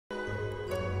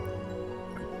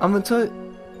I'm gonna tell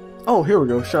you. Oh, here we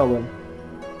go, Shaolin.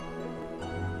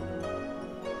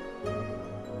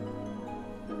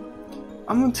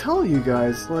 I'm gonna tell you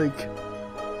guys, like,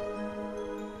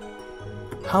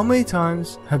 how many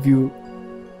times have you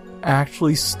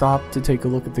actually stopped to take a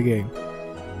look at the game?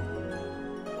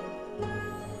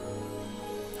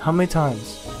 How many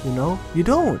times? You know? You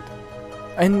don't.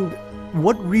 And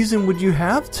what reason would you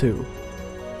have to?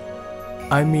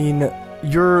 I mean,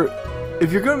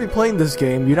 if you're gonna be playing this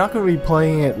game, you're not gonna be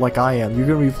playing it like I am. You're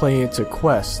gonna be playing it to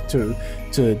quest, to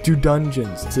do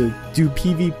dungeons, to do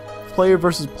PvP, player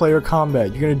versus player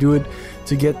combat. You're gonna do it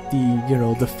to get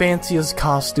the fanciest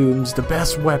costumes, the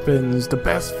best weapons, the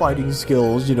best fighting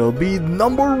skills, be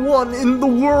 #1 in the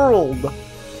world.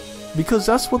 Because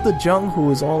that's what the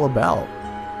Jianghu is all about.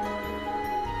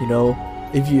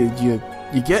 If you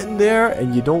get in there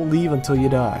and you don't leave until you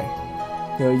die.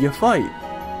 You fight.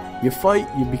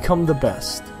 You become the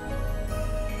best.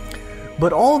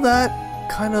 But all that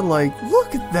kind of like,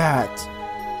 look at that.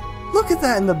 Look at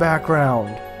that in the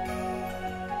background.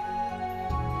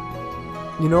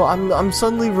 I'm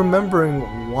suddenly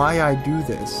remembering why I do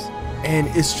this. And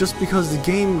it's just because the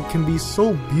game can be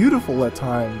so beautiful at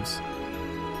times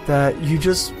that you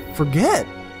just forget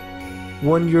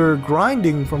when you're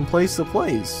grinding from place to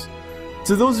place.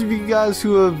 To those of you guys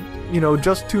who have,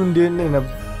 just tuned in and have,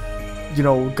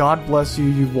 God bless you,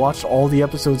 you've watched all the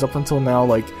episodes up until now,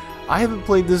 like, I haven't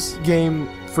played this game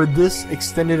for this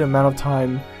extended amount of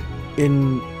time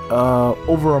in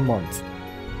over a month.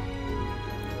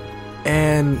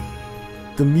 And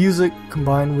the music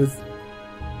combined with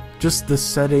just the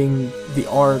setting, the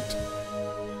art,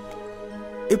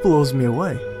 it blows me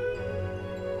away.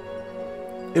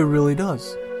 It really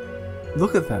does.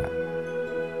 Look at that.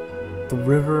 The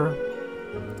river,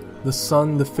 the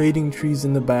sun, the fading trees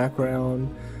in the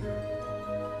background,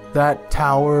 that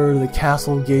tower, the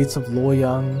castle gates of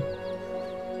Luoyang.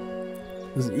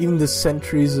 There's even the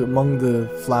sentries among the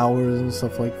flowers and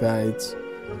stuff like that. It's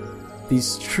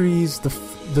these trees, the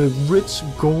rich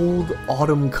gold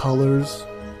autumn colors.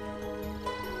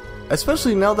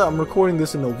 Especially now that I'm recording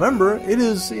this in November, it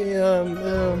is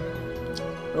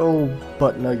oh,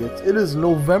 butt nuggets. It is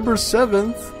November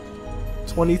 7th,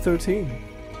 2013.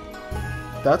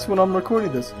 That's when I'm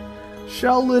recording this.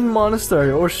 Shaolin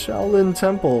Monastery, or Shaolin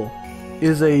Temple,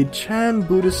 is a Chan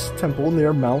Buddhist temple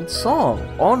near Mount Song.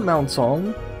 On Mount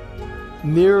Song,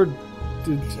 near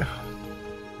the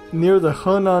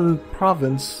Henan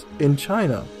province in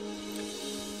China.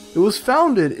 It was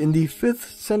founded in the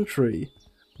 5th century.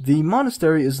 The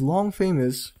monastery is long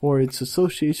famous for its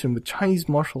association with Chinese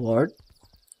martial art,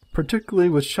 particularly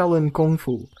with Shaolin Kung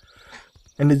Fu,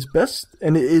 and it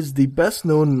is the best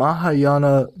known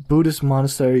Mahayana Buddhist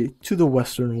monastery to the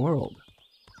Western world.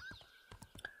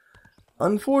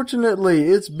 Unfortunately,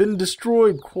 it's been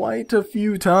destroyed quite a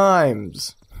few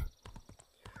times.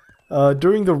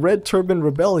 During the Red Turban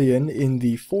Rebellion in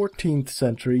the 14th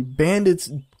century, bandits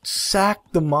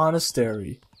sacked the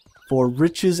monastery for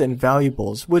riches and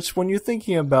valuables, which, when you're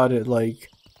thinking about it, like,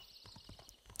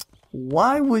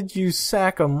 why would you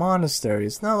sack a monastery?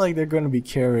 It's not like they're going to be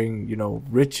carrying,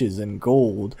 riches and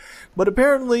gold. But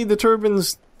apparently the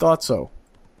Turbans thought so.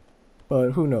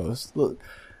 But who knows? Look,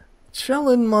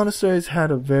 Shaolin monasteries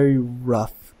had a very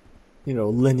rough,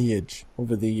 lineage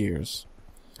over the years.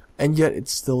 And yet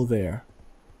it's still there.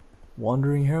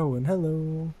 Wandering heroine,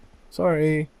 hello.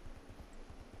 Sorry.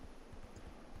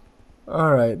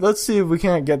 Alright, let's see if we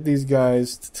can't get these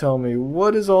guys to tell me,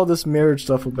 what is all this marriage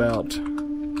stuff about?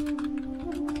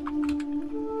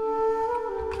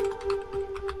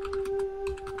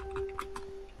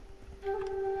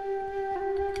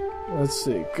 Let's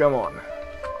see, come on.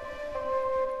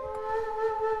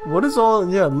 What is all,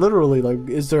 yeah, literally, like,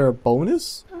 is there a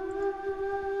bonus?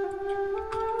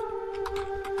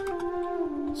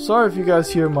 Sorry if you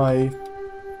guys hear my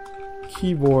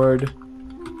keyboard.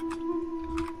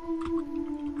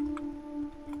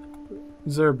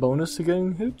 Is there a bonus to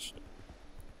getting hitched?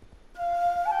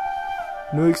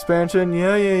 New expansion?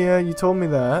 Yeah, you told me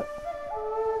that.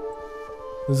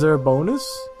 Is there a bonus?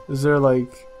 Is there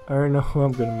like... I already know who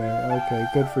I'm gonna marry. Okay,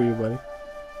 good for you, buddy.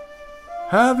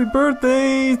 Happy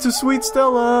birthday to sweet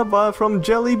Stella from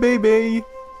Jelly Baby!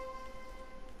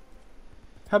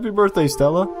 Happy birthday,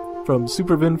 Stella, from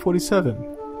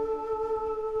SuperVin47.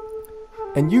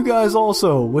 And you guys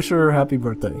also wish her a happy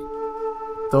birthday.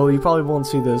 Though you probably won't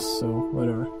see this, so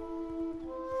whatever.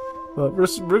 But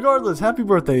regardless, happy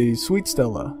birthday, sweet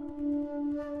Stella.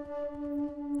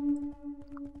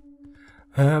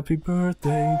 Happy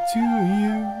birthday to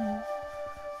you.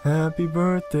 Happy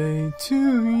birthday to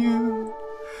you.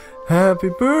 Happy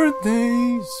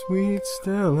birthday, sweet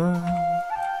Stella.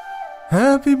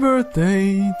 Happy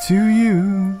birthday to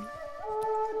you.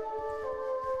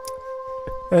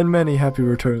 And many happy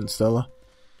returns, Stella.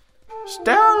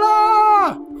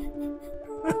 Stella!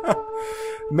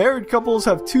 Married couples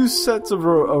have two sets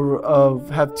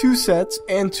have two sets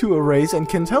and two arrays and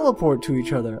can teleport to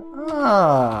each other.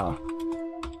 Ah,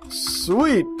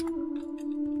 sweet.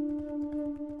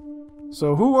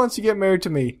 So who wants to get married to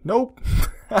me? Nope.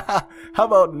 How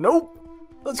about nope?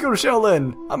 Let's go to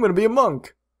Shaolin. I'm gonna be a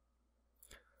monk.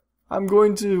 I'm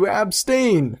going to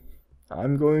abstain.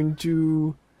 I'm going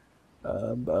to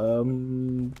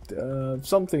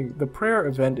something. The prayer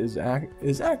event is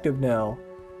active now.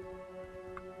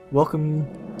 Welcome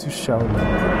to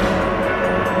Shaolin.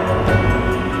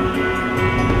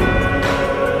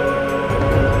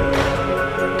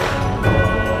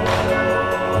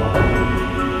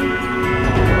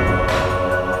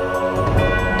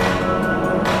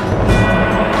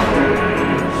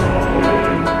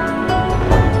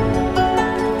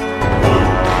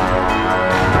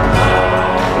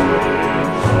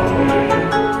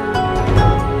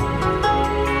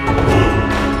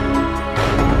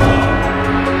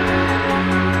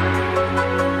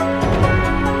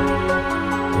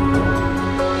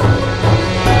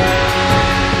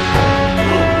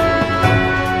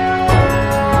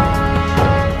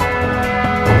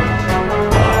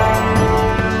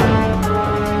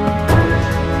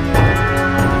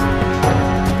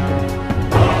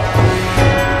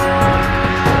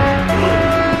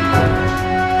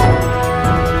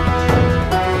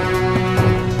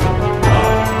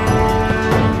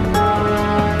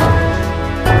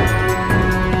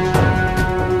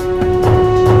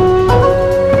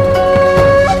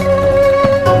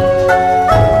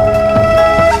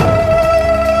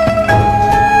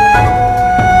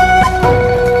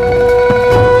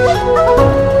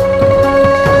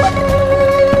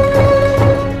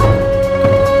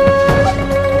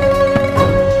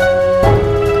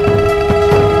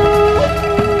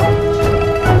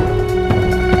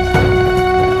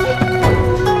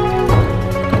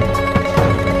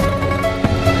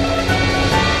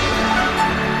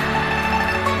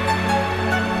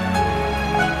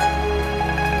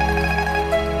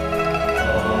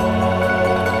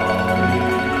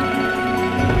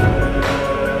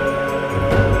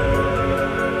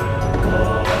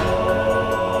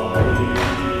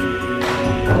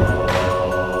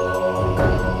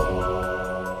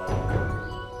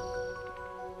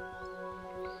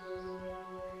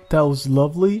 That was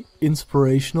lovely,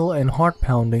 inspirational, and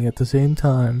heart-pounding at the same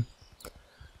time.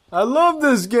 I love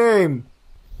this game!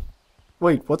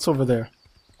 Wait, what's over there?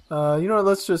 You know what,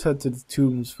 let's just head to the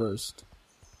tombs first.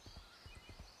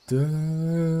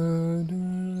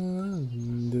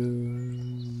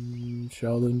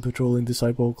 Shaolin patrolling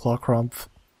disciple Clockrumpf.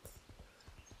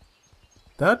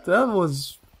 That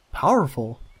was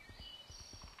powerful.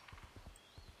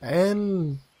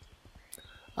 And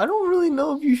I don't really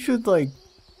know if you should, like,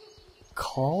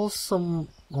 call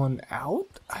someone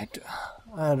out? I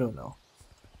don't know.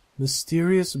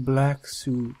 Mysterious black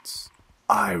suits.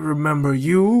 I remember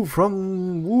you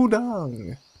from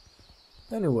Wudang.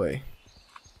 Anyway.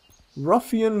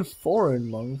 Ruffian foreign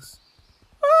monks.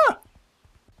 Ah!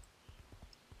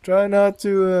 Try not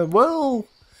to, well,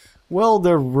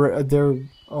 they're,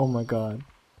 oh my god.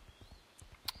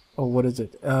 Oh, what is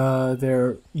it?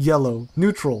 They're yellow.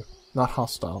 Neutral. Not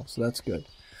hostile, so that's good.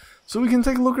 So we can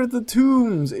take a look at the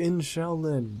tombs in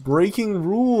Shaolin. Breaking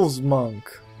rules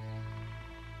monk.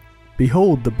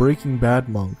 Behold the Breaking Bad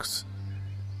monks.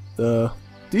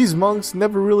 These monks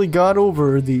never really got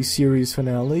over the series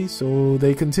finale, so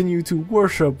they continue to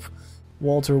worship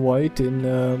Walter White in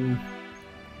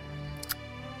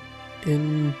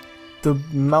the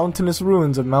mountainous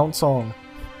ruins of Mount Song.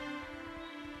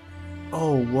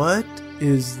 Oh, what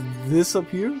is this up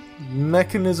here?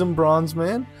 Mechanism Bronze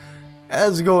Man?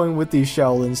 As going with the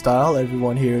Shaolin style,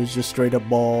 everyone here is just straight up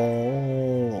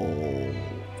ball.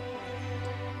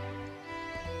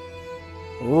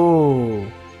 Oh.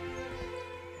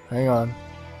 Hang on.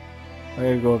 I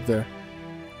gotta go up there.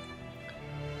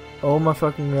 Oh my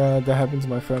fucking god, that happened to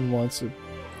my friend once.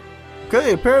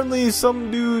 Okay, apparently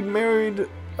some dude married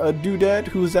a dudette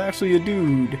who's actually a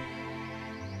dude.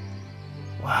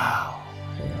 Wow.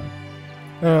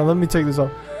 Hang on, let me take this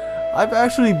off. I've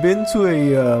actually been to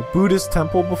a Buddhist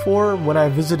temple before when I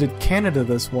visited Canada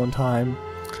this one time.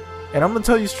 And I'm gonna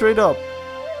tell you straight up,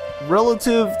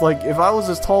 relative, like if I was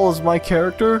as tall as my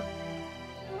character,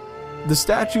 the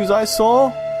statues I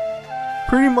saw,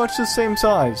 pretty much the same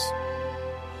size.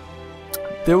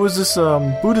 There was this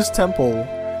Buddhist temple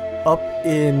up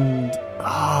in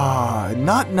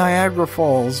not Niagara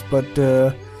Falls, but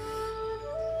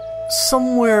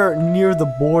somewhere near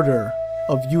the border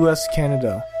of US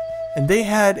Canada, and they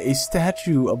had a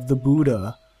statue of the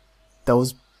Buddha that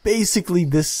was basically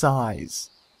this size,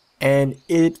 and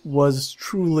it was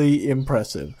truly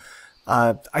impressive.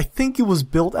 I think it was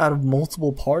built out of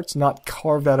multiple parts, not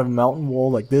carved out of a mountain wall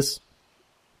like this.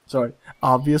 Sorry,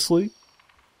 obviously.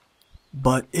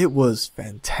 But it was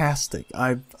fantastic.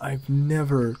 I've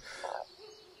never...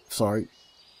 Sorry.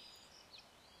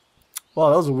 Wow,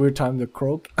 that was a weird time to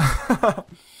croak.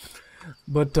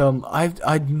 But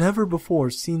I'd never before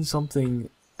seen something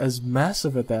as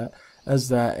massive as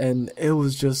that, and it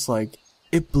was just like,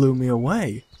 it blew me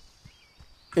away.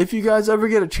 If you guys ever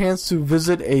get a chance to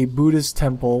visit a Buddhist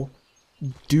temple,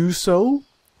 do so,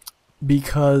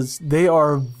 because they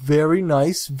are very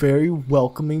nice, very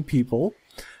welcoming people.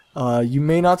 You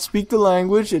may not speak the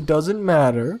language, it doesn't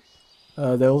matter.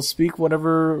 They'll speak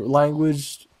whatever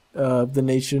language the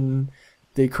nation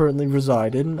they currently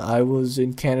reside in. I was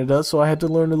in Canada, so I had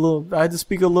to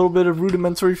speak a little bit of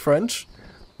rudimentary French,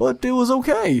 but it was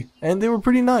okay, and they were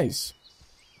pretty nice.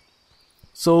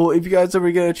 So if you guys ever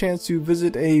get a chance to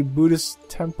visit a Buddhist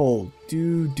temple,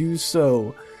 do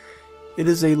so. It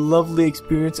is a lovely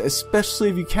experience, especially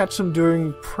if you catch them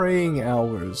during praying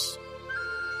hours.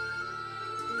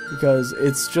 Because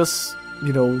it's just,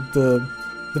 you know, the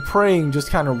praying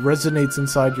just kind of resonates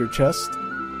inside your chest.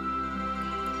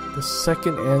 The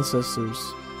second ancestors.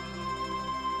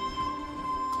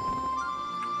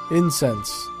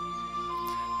 Incense.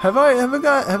 Have I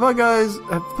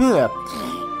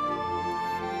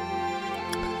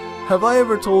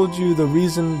ever told you the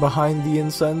reason behind the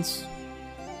incense?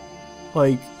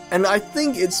 Like, and I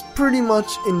think it's pretty much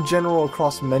in general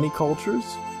across many cultures.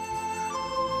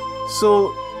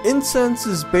 So, incense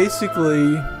is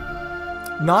basically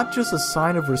not just a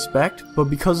sign of respect, but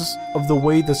because of the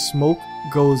way the smoke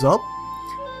goes up,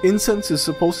 incense is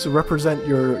supposed to represent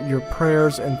your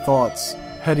prayers and thoughts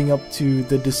heading up to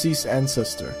the deceased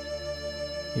ancestor.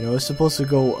 You know, it's supposed to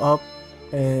go up,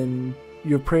 and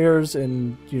your prayers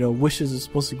and, you know, wishes are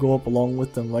supposed to go up along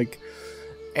with them. Like,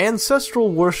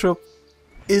 ancestral worship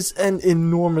is an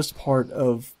enormous part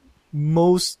of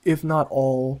most, if not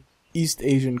all, East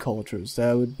Asian cultures.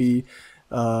 That would be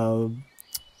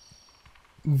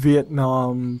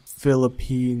Vietnam,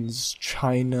 Philippines,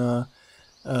 China,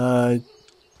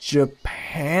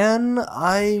 Japan,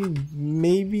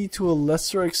 maybe to a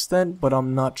lesser extent, but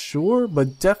I'm not sure,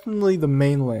 but definitely the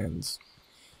mainlands.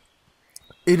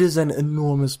 It is an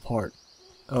enormous part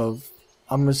of,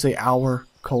 I'm gonna say, our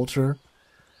culture,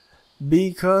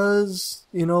 because,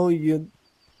 you know,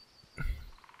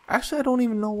 actually, I don't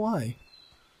even know why.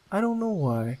 I don't know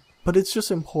why, but it's just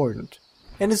important.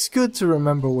 And it's good to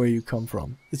remember where you come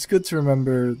from. It's good to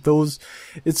remember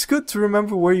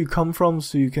where you come from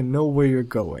so you can know where you're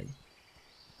going.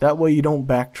 That way you don't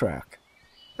backtrack.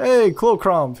 Hey,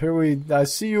 Clocromp, I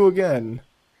see you again.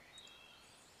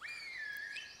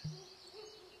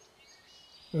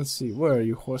 Let's see, where are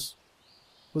you, horse?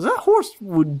 Was that horse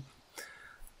would...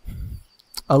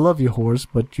 I love you, horse,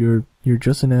 but you're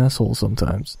just an asshole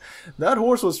sometimes. That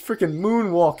horse was freaking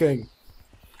moonwalking.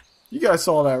 You guys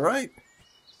saw that, right?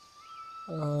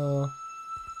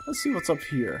 Let's see what's up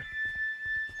here.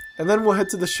 And then we'll head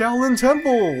to the Shaolin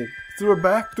Temple through a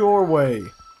back doorway.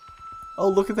 Oh,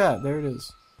 look at that. There it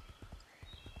is.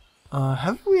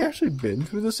 Haven't we actually been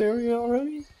through this area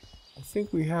already? I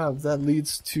think we have. That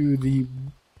leads to the...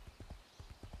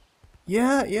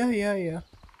 Yeah. I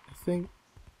think...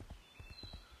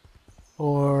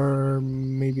 Or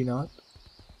maybe not.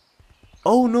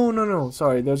 Oh, no.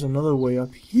 Sorry, there's another way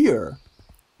up here.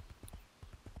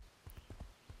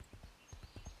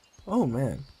 Oh,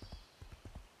 man.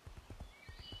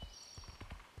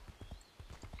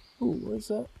 Ooh, what is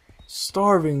that?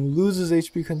 Starving. Loses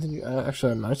HP, continue.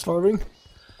 Actually, am I starving?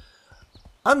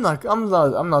 I'm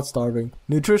not starving.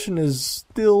 Nutrition is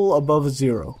still above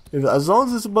 0. As long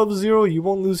as it's above 0, you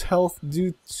won't lose health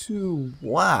due to...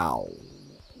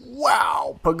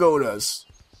 Wow, pagodas.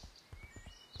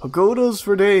 Pagodas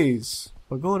for days.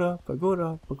 Pagoda.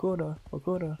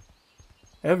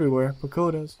 Everywhere,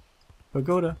 pagodas.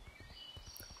 Pagoda.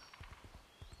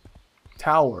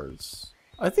 Towers.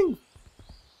 I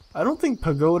don't think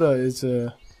pagoda is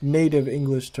a native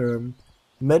English term.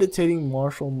 Meditating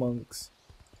martial monks.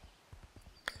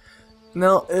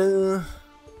 Now,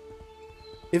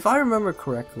 if I remember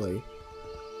correctly,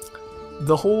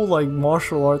 the whole, like,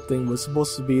 martial art thing was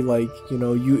supposed to be, like, you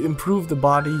know, you improve the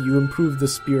body, you improve the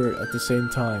spirit at the same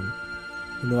time.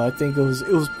 You know, I think it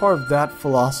was part of that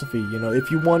philosophy, you know, if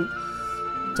you want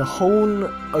To hone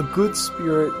a good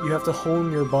spirit, you have to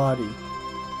hone your body.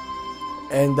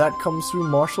 And that comes through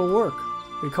martial work.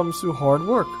 It comes through hard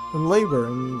work and labor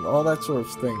and all that sort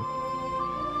of thing.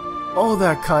 All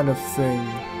that kind of thing.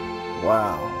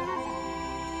 Wow.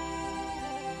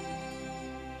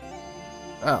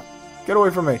 Ah, get away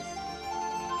from me,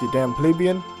 you damn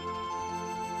plebeian.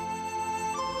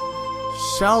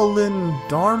 Shaolin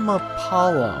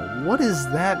Dharmapala. What does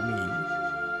that mean?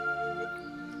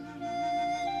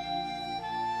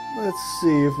 Let's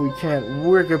see if we can't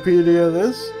Wikipedia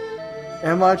this.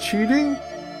 Am I cheating?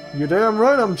 You're damn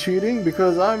right I'm cheating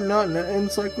because I'm not an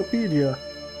encyclopedia.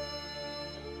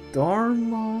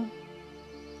 Dharmapala.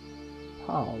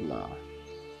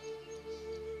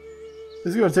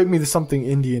 This is gonna take me to something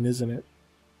Indian, isn't it?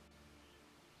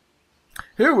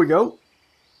 Here we go.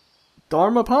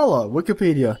 Dharmapala,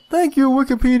 Wikipedia. Thank you,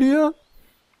 Wikipedia.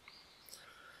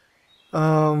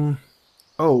 Oh.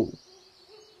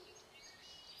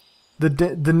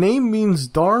 The name means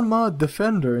Dharma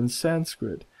defender in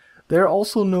Sanskrit. They are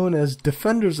also known as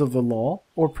defenders of the law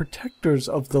or protectors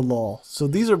of the law. So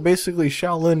these are basically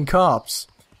Shaolin cops.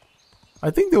 I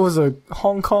think there was a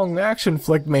Hong Kong action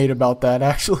flick made about that,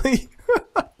 actually.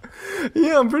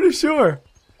 Yeah, I'm pretty sure.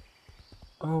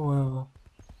 Oh, wow.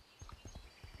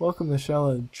 Welcome to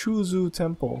Shaolin Suzhou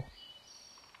Temple.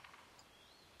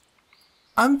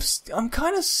 I'm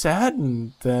kind of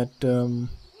saddened that,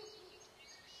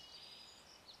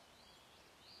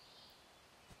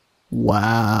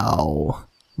 Wow.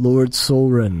 Lord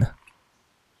Soren.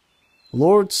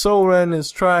 Lord Soren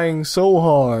is trying so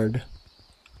hard.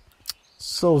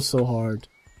 So hard.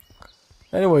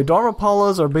 Anyway,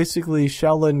 Dharmapalas are basically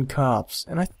Shaolin cops.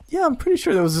 And I'm pretty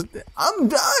sure there was,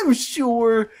 I'm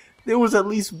sure there was at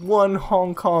least one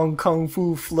Hong Kong kung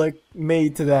fu flick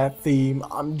made to that theme.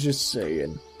 I'm just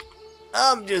saying.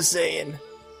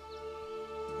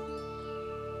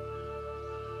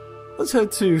 Let's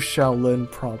head to Shaolin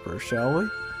proper, shall we?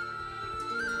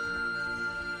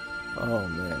 Oh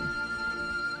man.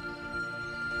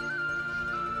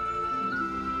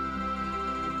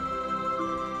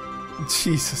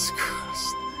 Jesus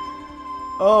Christ.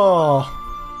 Oh.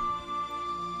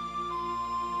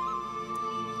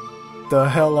 The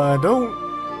hell I don't.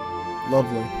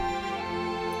 Lovely.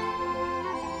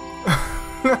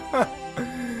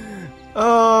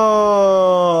 Oh.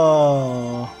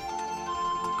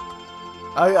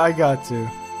 I got to.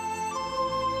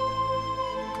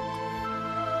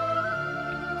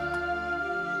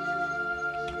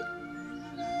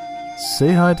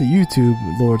 Say hi to YouTube,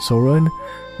 Lord Soren.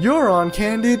 You're on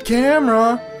candid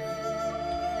camera.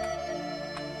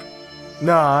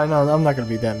 Nah, no, I'm not gonna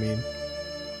be that mean.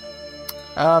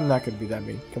 I'm not gonna be that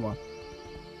mean. Come on.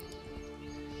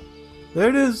 There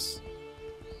it is.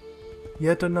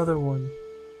 Yet another one.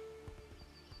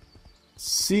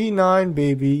 C9,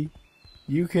 baby.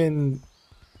 You can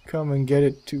come and get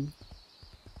it too.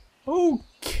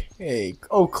 Okay.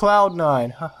 Oh,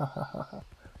 Cloud9. Ha ha ha ha.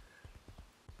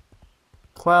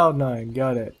 Cloud9,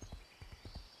 got it.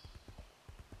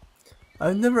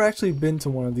 I've never actually been to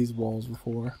one of these walls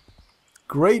before.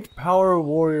 Great Power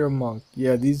Warrior Monk.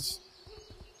 Yeah, these...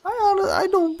 I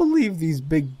don't believe these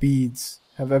big beads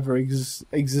have ever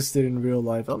existed in real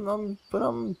life.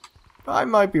 I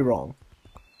might be wrong.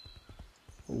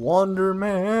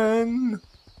 Wanderman.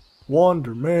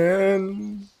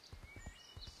 Wanderman.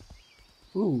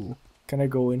 Ooh, can I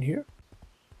go in here?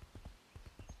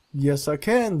 Yes, I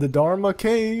can. The Dharma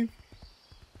Cave.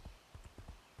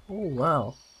 Oh,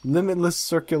 wow. Limitless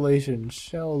circulation.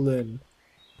 Shaolin.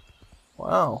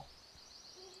 Wow.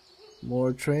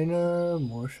 More trainer,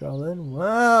 more Shaolin.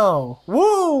 Wow.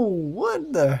 Whoa!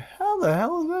 What the hell? The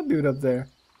hell is that dude up there?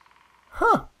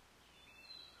 Huh.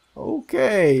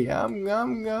 Okay. I'm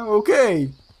okay.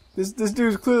 This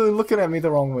dude's clearly looking at me the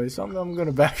wrong way, so I'm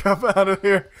gonna back up out of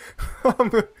here.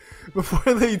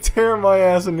 Before they tear my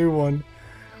ass a new one.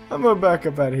 I'm gonna back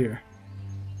up out of here.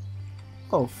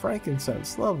 Oh,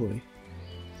 frankincense. Lovely.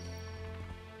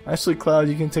 Actually, Cloud,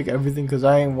 you can take everything because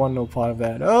I ain't want no part of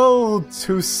that. Oh,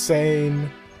 Toussaint.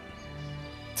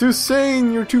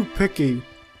 Toussaint, you're too picky.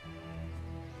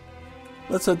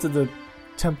 Let's head to the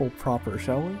temple proper,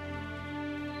 shall we?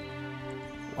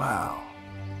 Wow.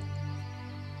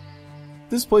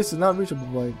 This place is not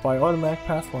reachable by automatic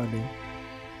pathfinding.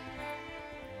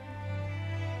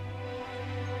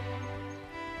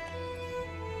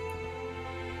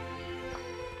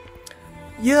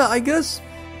 Yeah, I guess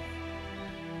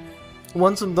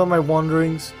once I'm done my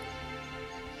wanderings,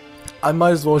 I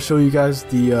might as well show you guys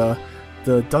the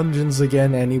dungeons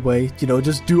again anyway. You know,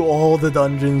 just do all the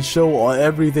dungeons, show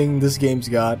everything this game's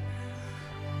got.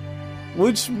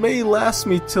 which may last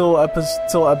me till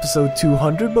episode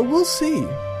 200, but we'll see.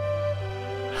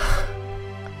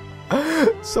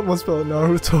 Someone spelled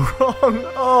Naruto wrong.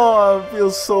 Oh, I feel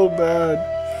so bad.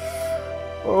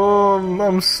 Oh,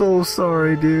 I'm so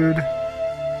sorry, dude.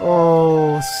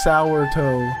 Oh,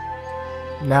 Sourtoe.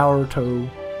 Naruto.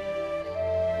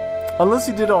 Unless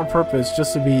he did it on purpose,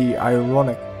 just to be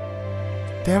ironic.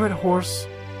 Damn it, horse.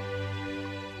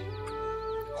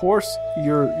 Horse,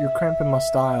 you're cramping my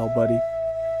style, buddy.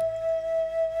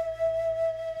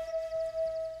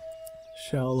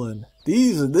 Shaolin.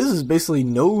 This is basically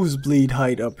nosebleed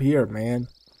height up here, man.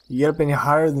 You get up any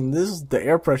higher than this, the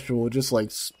air pressure will just like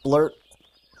splurt.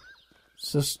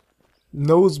 It's just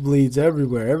nosebleeds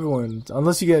everywhere. Everyone,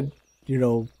 unless you get, you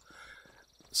know,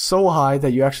 so high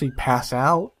that you actually pass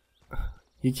out.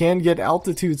 You can get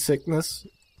altitude sickness.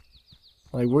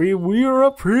 Like we are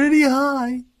up pretty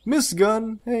high. Miss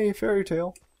Gun, hey, fairy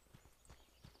tale.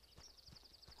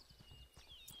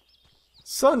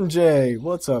 Sunjay,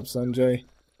 what's up, Sunjay?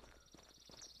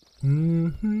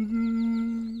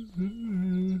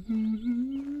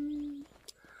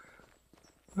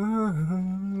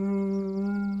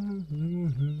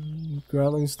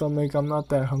 Growling stomach, I'm not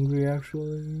that hungry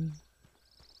actually.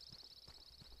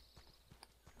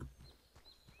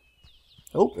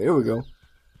 Oh, here we go.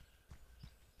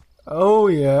 Oh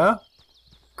yeah.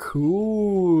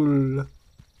 Cool.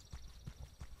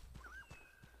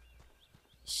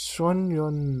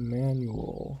 Shunyon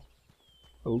manual.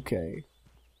 Okay.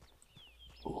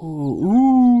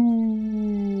 Ooh,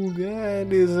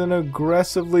 that is an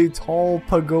aggressively tall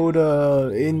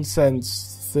pagoda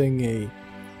incense thingy.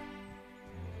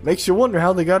 Makes you wonder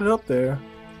how they got it up there.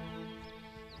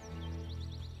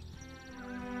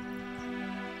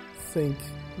 Think,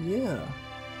 yeah.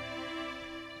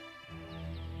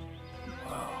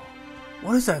 Wow.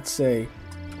 What does that say?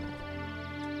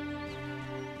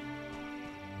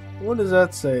 What does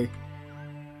that say?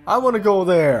 I want to go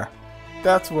there.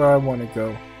 That's where I want to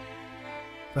go.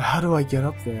 But how do I get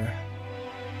up there?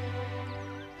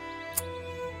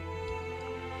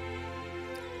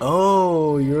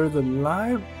 Oh, you're the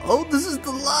Oh, this is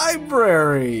the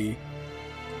library.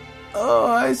 Oh,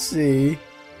 I see.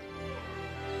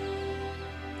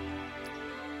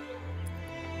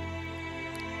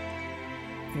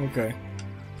 Okay.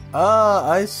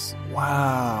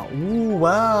 Wow. Ooh,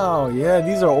 wow. Yeah,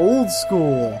 these are old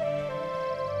school.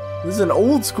 This is an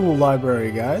old school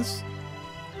library, guys.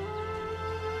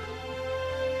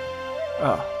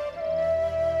 Oh.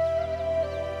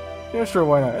 Yeah, sure,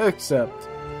 why not? Except.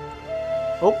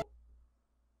 Oh.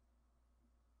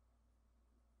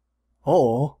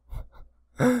 Oh.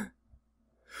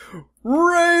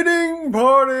 Raiding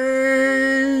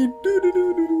party!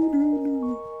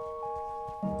 Do-do-do-do-do-do.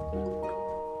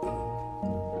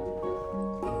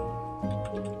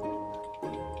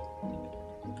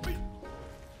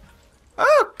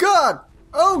 Oh God!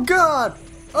 Oh God!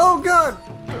 Oh God!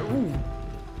 Ooh.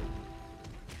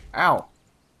 Ow.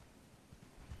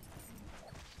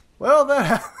 Well,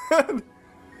 that happened.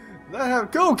 That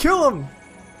happened. Go kill him!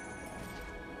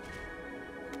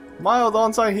 Mild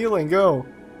on-site healing, go.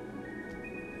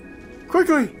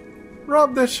 Quickly!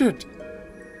 Rob that shit!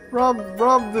 Rob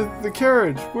the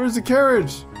carriage. Where's the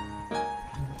carriage?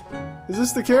 Is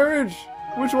this the carriage?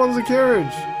 Which one's the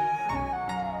carriage?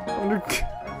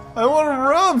 I want to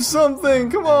rob something!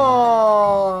 Come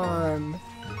on!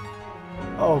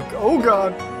 Oh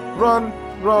God! Run!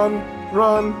 Run!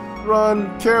 Run!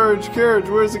 Run! Carriage! Carriage!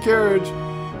 Where's the carriage?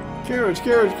 Carriage!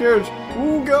 Carriage! Carriage!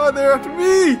 Oh God! They're after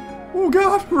me! Oh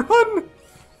God! Run!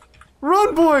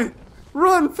 Run, boy!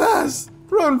 Run fast!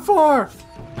 Run far!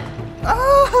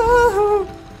 Ah!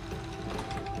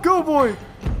 Go, boy!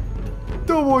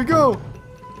 Go, boy! Go!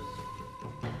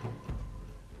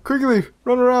 Quickly!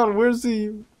 Run around! Where's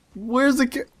the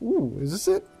Ooh, is this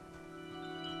it?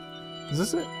 Is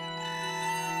this it?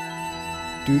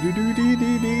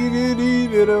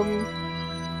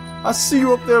 I see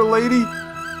you up there, lady!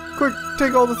 Quick,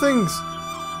 take all the things!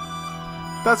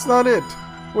 That's not it!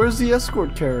 Where's the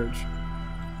escort carriage?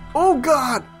 Oh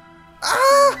God!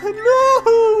 Ah! No!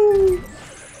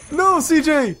 No,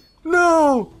 CJ!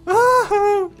 No!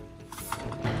 Ah!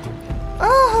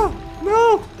 Ah!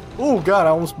 No! Oh God, I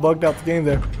almost bugged out the game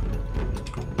there.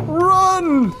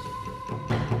 Run!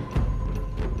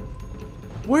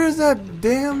 Where's that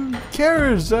damn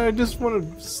carriage that I just want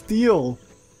to steal?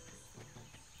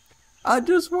 I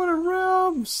just want to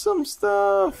rob some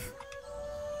stuff.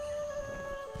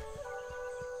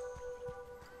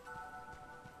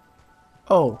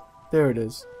 Oh, there it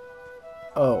is.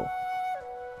 Oh.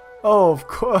 Oh, of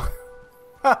course.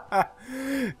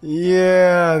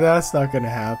 Yeah, that's not gonna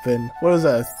happen. What is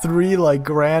that? 3 like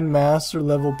Grandmaster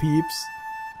level peeps?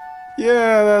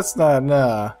 Yeah, that's not,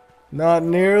 nah. Not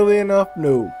nearly enough,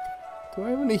 nope. Do I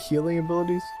have any healing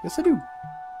abilities? Yes, I do.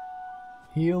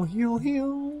 Heal, heal,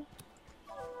 heal.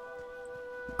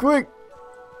 Quick!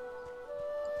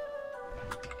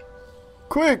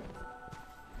 Quick!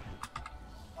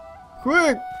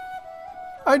 Quick!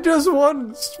 I just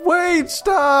want... Wait,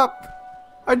 stop!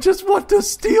 I just want to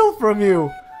steal from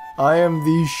you! I am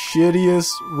the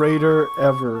shittiest raider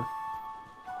ever.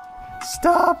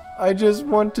 Stop! I just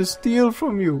want to steal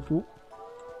from you. Ooh.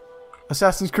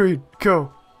 Assassin's Creed,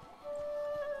 go.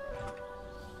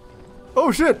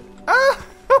 Oh shit! Ah!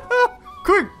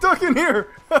 Quick, duck in here!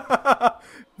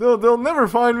 They'll never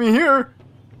find me here!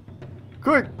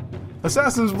 Quick!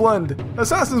 Assassin's Blend!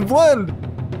 Assassin's Blend!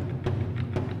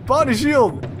 Body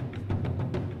shield!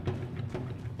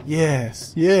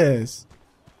 Yes, yes.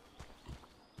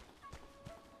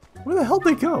 Where the hell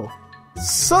did they go?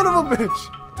 Son of a bitch!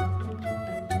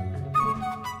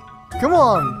 Come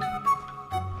on!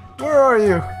 Where are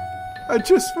you? I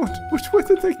just want... Which way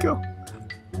did they go?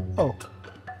 Oh.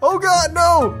 Oh god,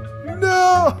 no!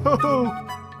 No!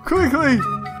 Quickly!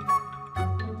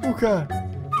 Oh god.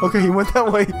 Okay, he went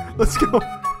that way. Let's go.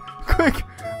 Quick!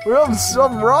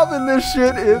 I'm robbing this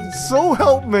shit. It so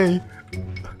help me.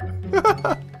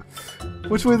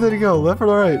 Which way did he go? Left or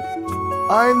right?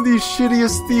 I'm the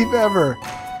shittiest thief ever.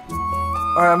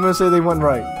 Alright, I'm gonna say they went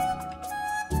right.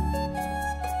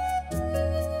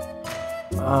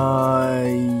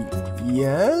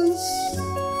 Yes?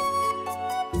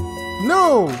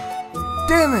 No!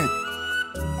 Damn it!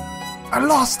 I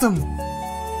lost them!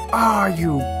 Ah,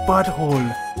 you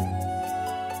butthole.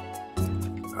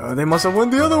 They must have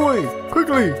went the other way!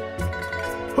 Quickly!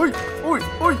 Hoi! Oi!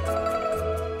 Oi!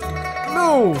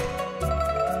 No!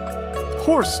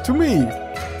 Horse, to me!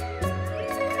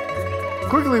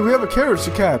 Quickly, we have a carriage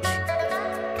to catch!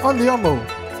 On the ammo!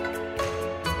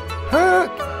 Huh?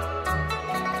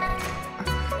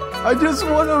 I just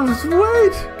wanna...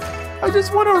 Wait! I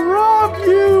just wanna rob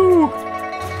you!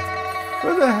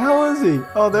 Where the hell is he?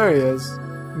 Oh, there he is.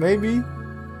 Maybe?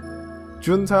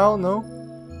 Juntao? No?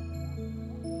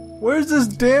 Where's this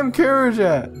damn carriage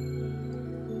at?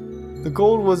 The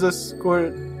gold was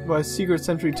escorted by secret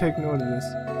sentry. Take note of this.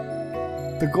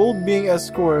 The gold being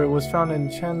escorted was found in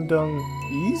Qiandeng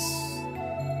East?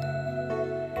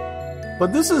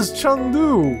 But this is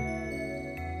Chengdu!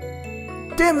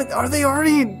 Damn it, are they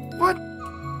already... What?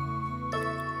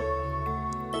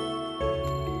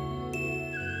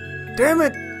 Damn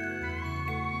it!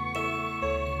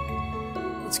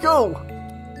 Let's go!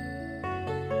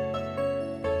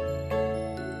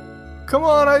 Come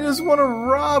on, I just want to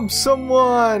rob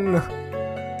someone!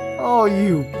 Oh,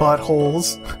 you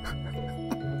buttholes.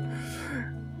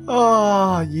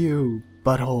 Oh, you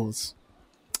buttholes.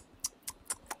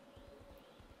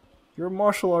 Your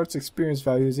martial arts experience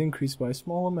value is increased by a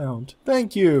small amount.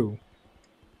 Thank you!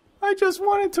 I just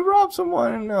wanted to rob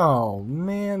someone. Oh,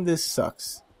 man, this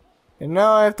sucks. And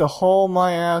now I have to haul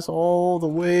my ass all the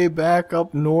way back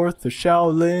up north to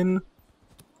Shaolin.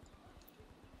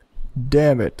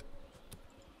 Damn it.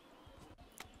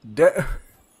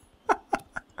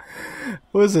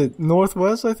 What is it?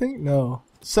 Northwest, I think? No.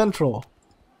 Central.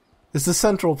 It's the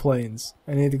Central Plains.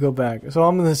 I need to go back. So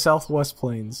I'm in the Southwest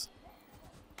Plains.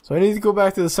 So I need to go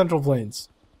back to the Central Plains.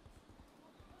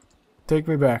 Take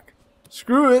me back.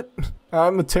 Screw it!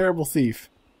 I'm a terrible thief.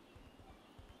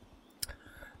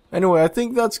 Anyway, I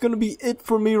think that's gonna be it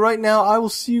for me right now. I will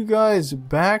see you guys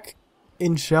back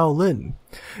in Shaolin.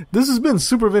 This has been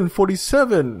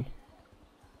SuperVin47.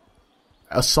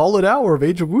 A solid hour of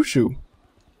Age of Wushu.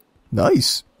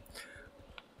 Nice.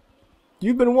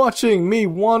 You've been watching me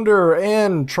wander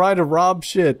and try to rob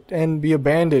shit and be a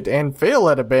bandit and fail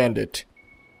at a bandit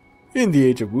in the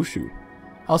Age of Wushu.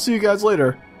 I'll see you guys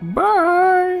later.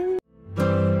 Bye!